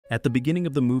At the beginning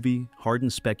of the movie, Hardin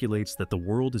speculates that the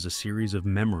world is a series of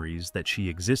memories that she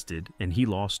existed and he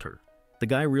lost her. The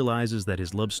guy realizes that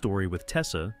his love story with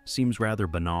Tessa seems rather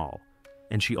banal,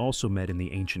 and she also met in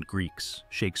the ancient Greeks,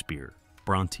 Shakespeare,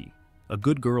 Bronte. A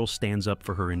good girl stands up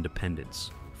for her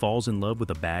independence, falls in love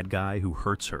with a bad guy who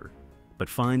hurts her, but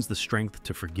finds the strength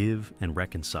to forgive and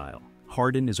reconcile.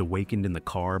 Hardin is awakened in the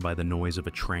car by the noise of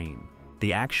a train.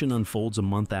 The action unfolds a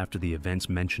month after the events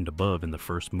mentioned above in the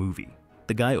first movie.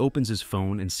 The guy opens his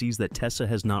phone and sees that Tessa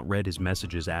has not read his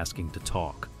messages asking to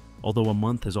talk, although a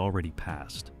month has already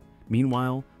passed.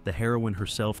 Meanwhile, the heroine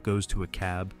herself goes to a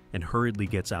cab and hurriedly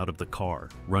gets out of the car,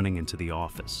 running into the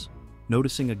office.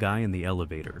 Noticing a guy in the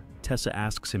elevator, Tessa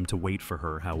asks him to wait for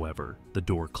her. However, the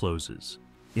door closes.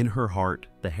 In her heart,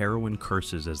 the heroine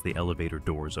curses as the elevator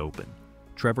doors open.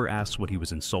 Trevor asks what he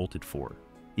was insulted for,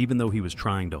 even though he was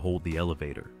trying to hold the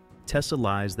elevator. Tessa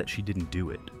lies that she didn't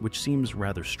do it, which seems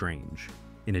rather strange.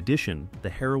 In addition, the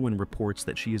heroine reports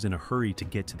that she is in a hurry to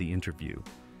get to the interview,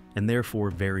 and therefore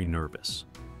very nervous.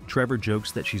 Trevor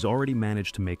jokes that she's already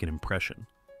managed to make an impression.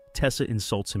 Tessa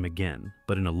insults him again,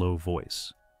 but in a low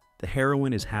voice. The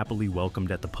heroine is happily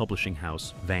welcomed at the publishing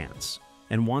house, Vance,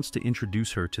 and wants to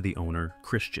introduce her to the owner,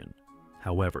 Christian.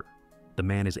 However, the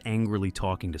man is angrily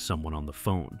talking to someone on the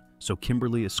phone, so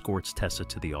Kimberly escorts Tessa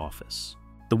to the office.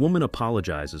 The woman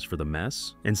apologizes for the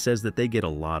mess and says that they get a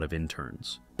lot of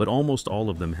interns, but almost all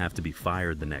of them have to be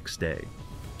fired the next day.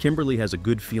 Kimberly has a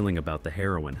good feeling about the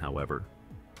heroine, however.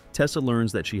 Tessa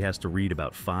learns that she has to read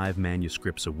about 5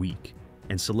 manuscripts a week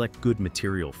and select good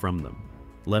material from them.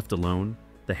 Left alone,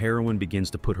 the heroine begins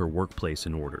to put her workplace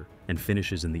in order and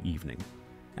finishes in the evening.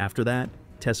 After that,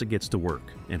 Tessa gets to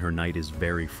work and her night is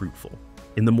very fruitful.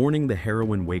 In the morning, the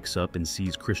heroine wakes up and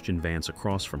sees Christian Vance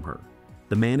across from her.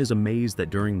 The man is amazed that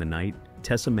during the night,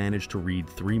 Tessa managed to read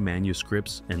 3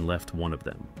 manuscripts and left one of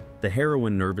them. The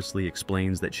heroine nervously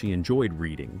explains that she enjoyed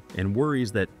reading and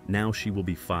worries that now she will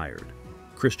be fired.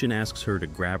 Christian asks her to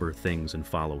grab her things and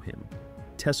follow him.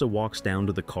 Tessa walks down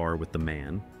to the car with the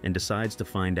man and decides to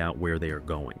find out where they are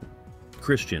going.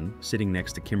 Christian, sitting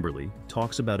next to Kimberly,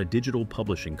 talks about a digital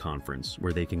publishing conference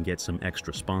where they can get some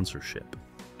extra sponsorship.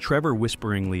 Trevor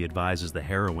whisperingly advises the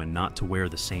heroine not to wear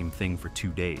the same thing for 2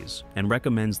 days and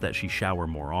recommends that she shower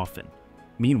more often.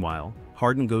 Meanwhile,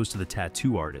 Hardin goes to the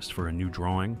tattoo artist for a new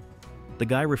drawing. The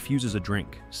guy refuses a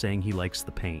drink, saying he likes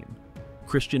the pain.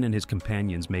 Christian and his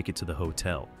companions make it to the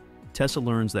hotel. Tessa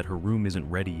learns that her room isn't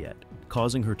ready yet,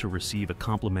 causing her to receive a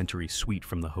complimentary suite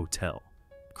from the hotel.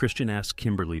 Christian asks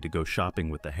Kimberly to go shopping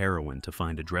with the heroine to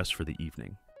find a dress for the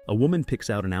evening. A woman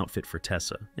picks out an outfit for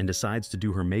Tessa and decides to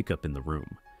do her makeup in the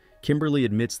room. Kimberly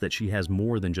admits that she has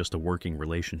more than just a working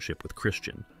relationship with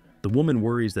Christian. The woman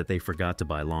worries that they forgot to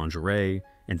buy lingerie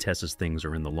and Tessa's things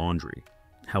are in the laundry.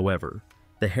 However,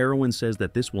 the heroine says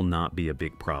that this will not be a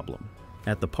big problem.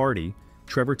 At the party,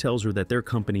 Trevor tells her that their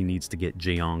company needs to get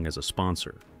Jeong as a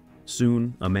sponsor.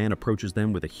 Soon, a man approaches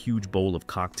them with a huge bowl of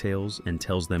cocktails and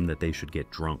tells them that they should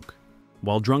get drunk.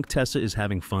 While drunk Tessa is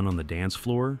having fun on the dance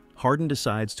floor, Hardin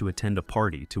decides to attend a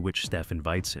party to which Steph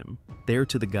invites him. There,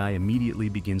 the guy immediately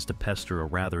begins to pester a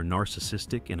rather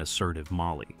narcissistic and assertive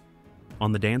Molly.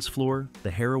 On the dance floor, the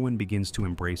heroine begins to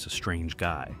embrace a strange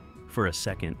guy. For a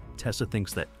second, Tessa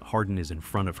thinks that Hardin is in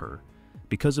front of her,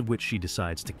 because of which she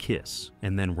decides to kiss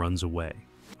and then runs away.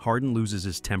 Hardin loses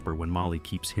his temper when Molly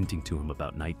keeps hinting to him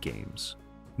about night games.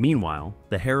 Meanwhile,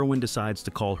 the heroine decides to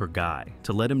call her guy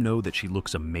to let him know that she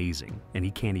looks amazing and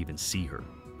he can't even see her.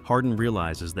 Hardin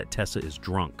realizes that Tessa is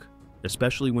drunk,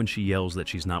 especially when she yells that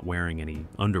she's not wearing any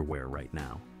underwear right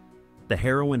now. The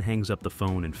heroine hangs up the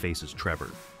phone and faces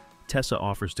Trevor. Tessa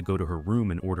offers to go to her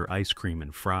room and order ice cream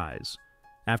and fries.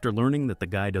 After learning that the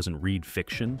guy doesn't read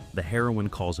fiction, the heroine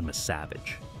calls him a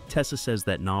savage. Tessa says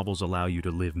that novels allow you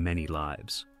to live many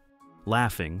lives.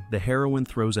 Laughing, the heroine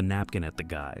throws a napkin at the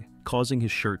guy, causing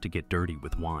his shirt to get dirty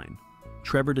with wine.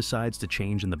 Trevor decides to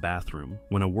change in the bathroom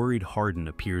when a worried Hardin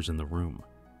appears in the room.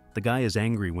 The guy is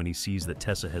angry when he sees that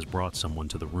Tessa has brought someone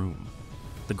to the room.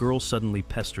 The girl suddenly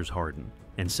pesters Hardin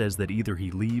and says that either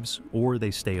he leaves or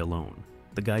they stay alone.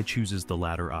 The guy chooses the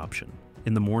latter option.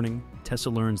 In the morning, Tessa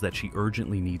learns that she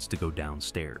urgently needs to go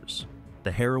downstairs.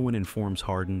 The heroine informs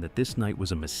Hardin that this night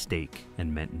was a mistake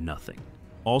and meant nothing.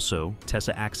 Also,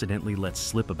 Tessa accidentally lets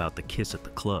slip about the kiss at the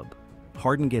club.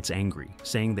 Hardin gets angry,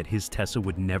 saying that his Tessa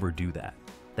would never do that.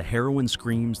 The heroine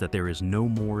screams that there is no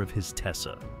more of his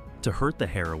Tessa. To hurt the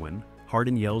heroine,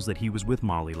 Hardin yells that he was with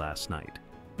Molly last night.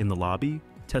 In the lobby,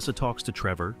 Tessa talks to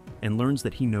Trevor and learns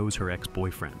that he knows her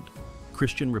ex-boyfriend.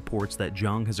 Christian reports that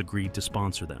Jeong has agreed to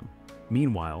sponsor them.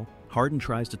 Meanwhile, Hardin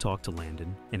tries to talk to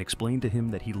Landon and explain to him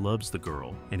that he loves the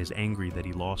girl and is angry that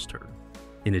he lost her.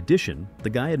 In addition, the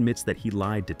guy admits that he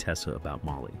lied to Tessa about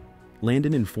Molly.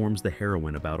 Landon informs the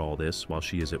heroine about all this while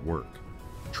she is at work.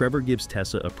 Trevor gives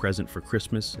Tessa a present for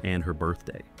Christmas and her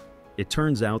birthday. It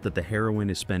turns out that the heroine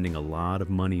is spending a lot of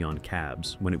money on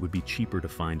cabs when it would be cheaper to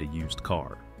find a used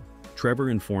car. Trevor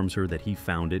informs her that he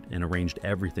found it and arranged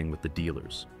everything with the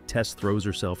dealers. Tess throws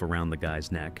herself around the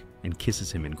guy's neck and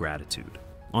kisses him in gratitude.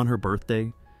 On her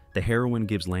birthday, the heroine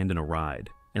gives Landon a ride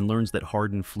and learns that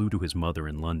Hardin flew to his mother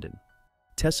in London.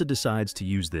 Tessa decides to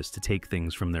use this to take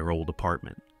things from their old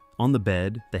apartment. On the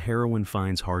bed, the heroine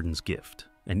finds Hardin's gift,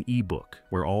 an e-book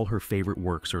where all her favorite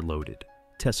works are loaded.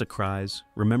 Tessa cries,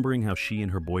 remembering how she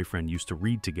and her boyfriend used to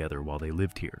read together while they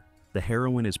lived here. The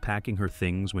heroine is packing her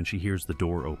things when she hears the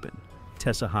door open.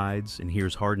 Tessa hides and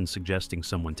hears Hardin suggesting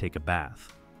someone take a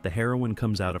bath. The heroine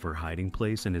comes out of her hiding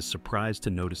place and is surprised to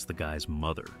notice the guy's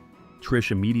mother.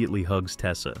 Trish immediately hugs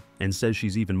Tessa and says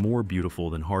she's even more beautiful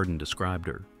than Hardin described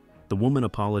her. The woman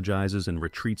apologizes and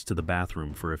retreats to the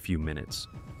bathroom for a few minutes.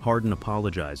 Hardin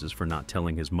apologizes for not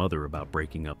telling his mother about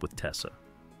breaking up with Tessa.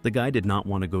 The guy did not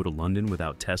want to go to London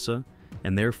without Tessa,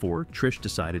 and therefore Trish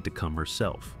decided to come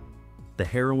herself. The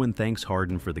heroine thanks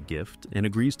Hardin for the gift and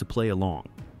agrees to play along,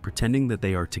 pretending that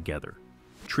they are together.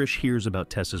 Trish hears about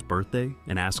Tessa's birthday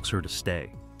and asks her to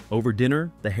stay. Over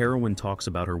dinner, the heroine talks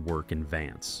about her work in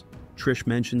Vance. Trish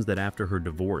mentions that after her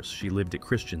divorce, she lived at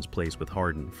Christian's place with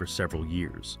Hardin for several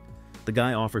years. The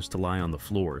guy offers to lie on the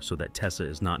floor so that Tessa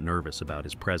is not nervous about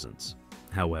his presence.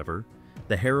 However,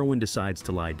 the heroine decides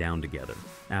to lie down together.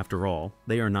 After all,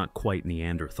 they are not quite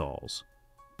Neanderthals.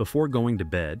 Before going to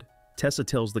bed, Tessa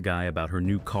tells the guy about her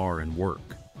new car and work.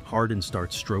 Hardin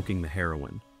starts stroking the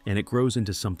heroine, and it grows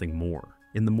into something more.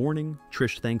 In the morning,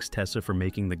 Trish thanks Tessa for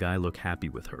making the guy look happy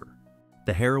with her.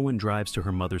 The heroine drives to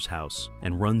her mother's house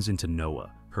and runs into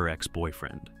Noah, her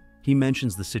ex-boyfriend. He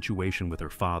mentions the situation with her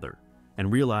father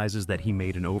and realizes that he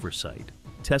made an oversight.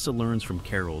 Tessa learns from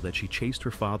Carol that she chased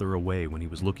her father away when he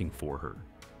was looking for her.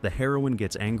 The heroine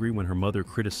gets angry when her mother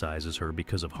criticizes her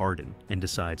because of Hardin and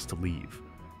decides to leave.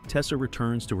 Tessa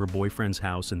returns to her boyfriend's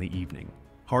house in the evening.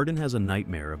 Hardin has a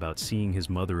nightmare about seeing his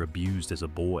mother abused as a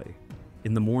boy.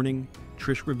 In the morning,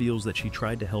 Trish reveals that she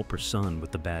tried to help her son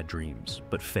with the bad dreams,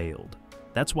 but failed.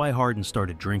 That's why Hardin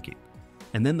started drinking.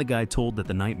 And then the guy told that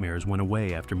the nightmares went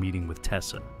away after meeting with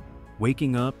Tessa.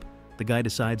 Waking up, the guy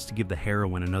decides to give the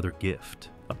heroine another gift,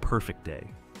 a perfect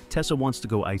day. Tessa wants to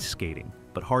go ice skating,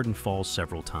 but Hardin falls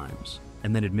several times,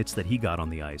 and then admits that he got on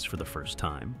the ice for the first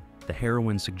time. The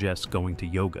heroine suggests going to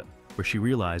yoga, where she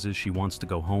realizes she wants to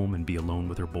go home and be alone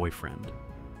with her boyfriend.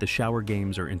 The shower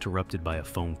games are interrupted by a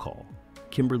phone call.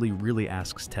 Kimberly really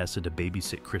asks Tessa to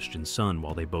babysit Christian's son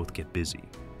while they both get busy.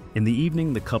 In the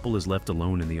evening, the couple is left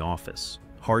alone in the office.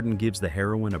 Hardin gives the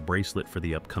heroine a bracelet for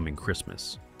the upcoming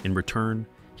Christmas. In return,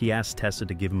 he asks Tessa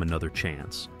to give him another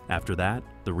chance. After that,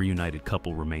 the reunited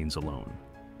couple remains alone.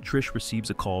 Trish receives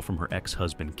a call from her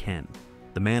ex-husband, Ken.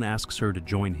 The man asks her to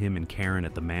join him and Karen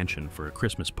at the mansion for a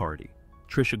Christmas party.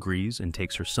 Trish agrees and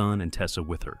takes her son and Tessa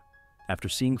with her. After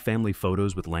seeing family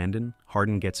photos with Landon,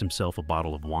 Hardin gets himself a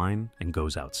bottle of wine and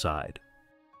goes outside.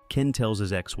 Ken tells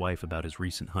his ex-wife about his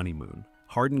recent honeymoon.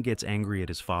 Hardin gets angry at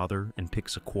his father and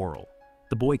picks a quarrel.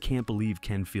 The boy can't believe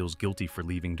Ken feels guilty for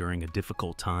leaving during a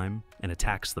difficult time and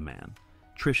attacks the man.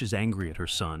 Trish is angry at her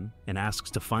son and asks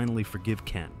to finally forgive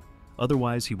Ken.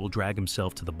 Otherwise, he will drag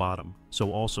himself to the bottom,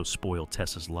 so also spoil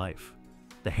Tessa's life.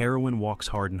 The heroine walks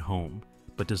Hardin home,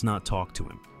 but does not talk to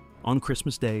him. On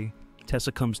Christmas Day,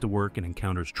 Tessa comes to work and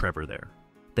encounters Trevor there.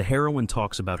 The heroine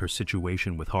talks about her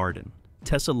situation with Hardin.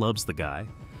 Tessa loves the guy,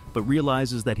 but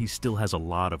realizes that he still has a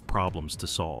lot of problems to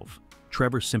solve.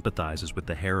 Trevor sympathizes with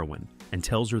the heroine and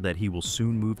tells her that he will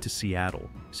soon move to Seattle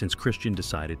since Christian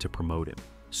decided to promote him.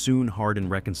 Soon, Hardin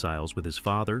reconciles with his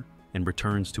father and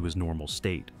returns to his normal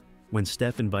state. When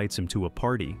Steph invites him to a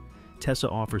party, Tessa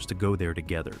offers to go there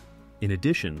together. In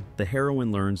addition, the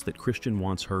heroine learns that Christian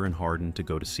wants her and Hardin to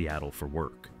go to Seattle for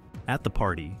work. At the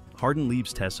party, Hardin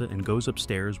leaves Tessa and goes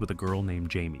upstairs with a girl named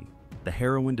Jamie. The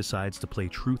heroine decides to play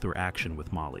truth or action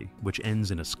with Molly, which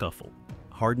ends in a scuffle.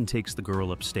 Hardin takes the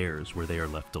girl upstairs where they are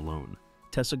left alone.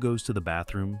 Tessa goes to the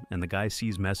bathroom and the guy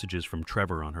sees messages from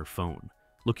Trevor on her phone,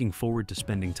 looking forward to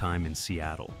spending time in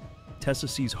Seattle. Tessa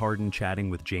sees Hardin chatting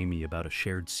with Jamie about a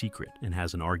shared secret and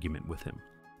has an argument with him.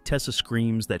 Tessa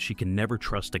screams that she can never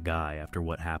trust a guy after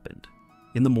what happened.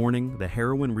 In the morning, the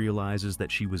heroine realizes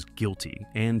that she was guilty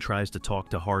and tries to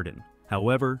talk to Hardin.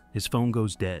 However, his phone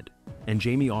goes dead, and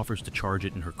Jamie offers to charge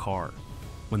it in her car.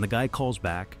 When the guy calls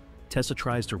back, Tessa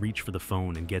tries to reach for the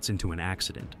phone and gets into an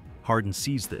accident. Hardin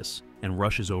sees this and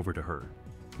rushes over to her.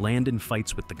 Landon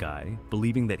fights with the guy,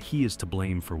 believing that he is to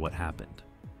blame for what happened.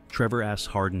 Trevor asks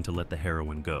Hardin to let the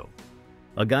heroin go.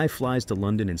 A guy flies to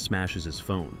London and smashes his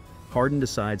phone. Hardin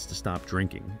decides to stop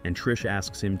drinking, and Trish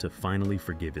asks him to finally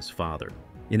forgive his father.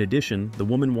 In addition, the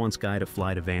woman wants Guy to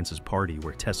fly to Vance's party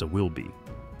where Tessa will be.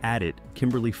 At it,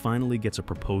 Kimberly finally gets a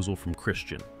proposal from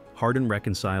Christian. Hardin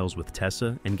reconciles with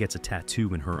Tessa and gets a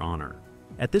tattoo in her honor.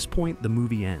 At this point, the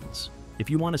movie ends. If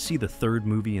you want to see the third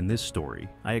movie in this story,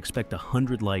 I expect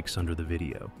 100 likes under the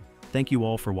video. Thank you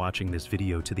all for watching this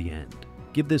video to the end.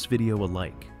 Give this video a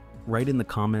like. Write in the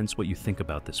comments what you think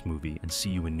about this movie and see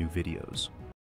you in new videos.